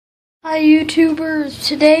Hi YouTubers,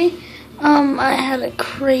 today I had a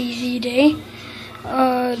crazy day.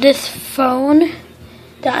 This phone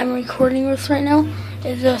that I'm recording with right now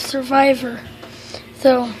is a Survivor.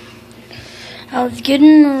 So I was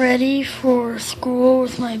getting ready for school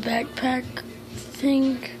with my backpack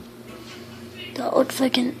thing that looks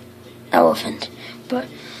like an elephant, but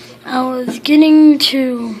I was getting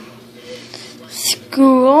to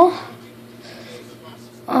school.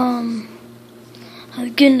 I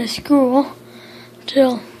was getting to school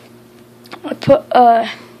till I put a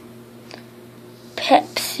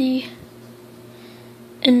Pepsi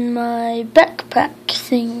in my backpack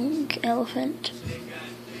thing, elephant.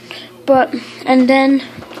 And then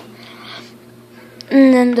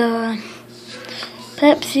the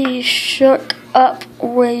Pepsi shook up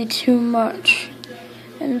way too much,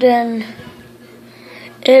 and then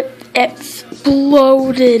it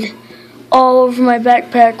exploded all over my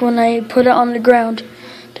backpack when I put it on the ground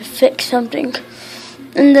to fix something.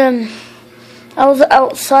 And then I was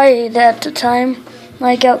outside at the time,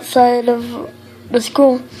 like outside of the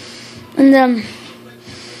school. And then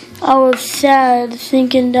I was sad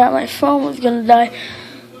thinking that my phone was gonna die,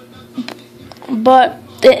 but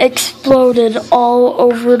it exploded all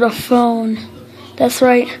over the phone. That's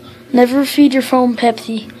right, never feed your phone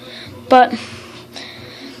Pepsi. But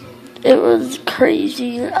it was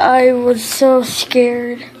crazy. I was so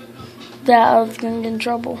scared that I was going to get in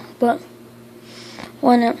trouble. But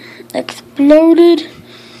when it exploded,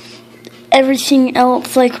 everything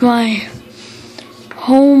else, like my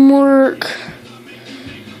homework,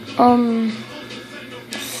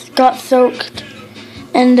 got soaked.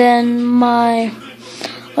 And then my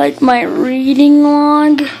reading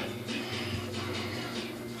log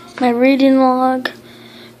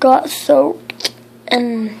got soaked.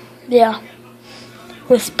 And yeah,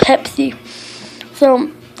 with Pepsi.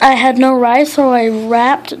 So I had no rice, so I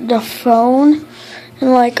wrapped the phone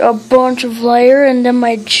in like a bunch of layer, and then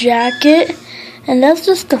my jacket, and that's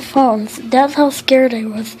just the phone. That's how scared I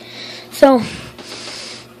was. So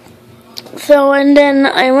and then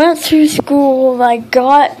I went through school. I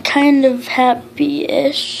got kind of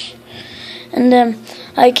happy-ish, and then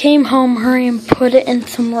I came home, hurry and put it in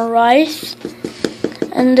some rice,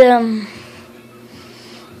 and then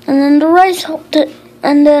the rice helped it,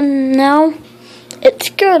 and then now it's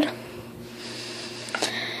good.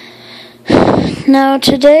 Now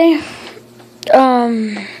today,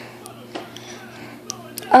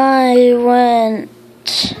 I went,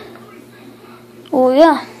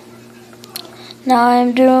 now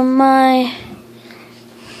I'm doing my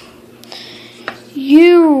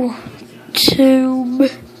YouTube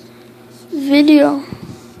video.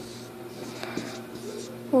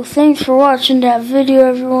 Well, thanks for watching that video,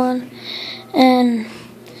 everyone, and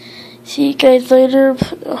see you guys later.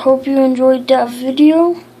 Hope you enjoyed that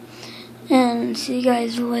video, and see you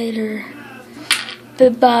guys later.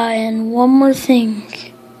 Bye-bye. And one more thing.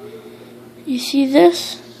 You see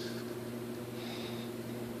this?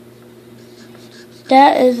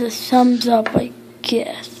 That is a thumbs up, I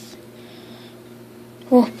guess.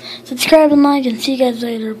 Well, subscribe and like, and see you guys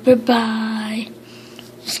later. Bye-bye.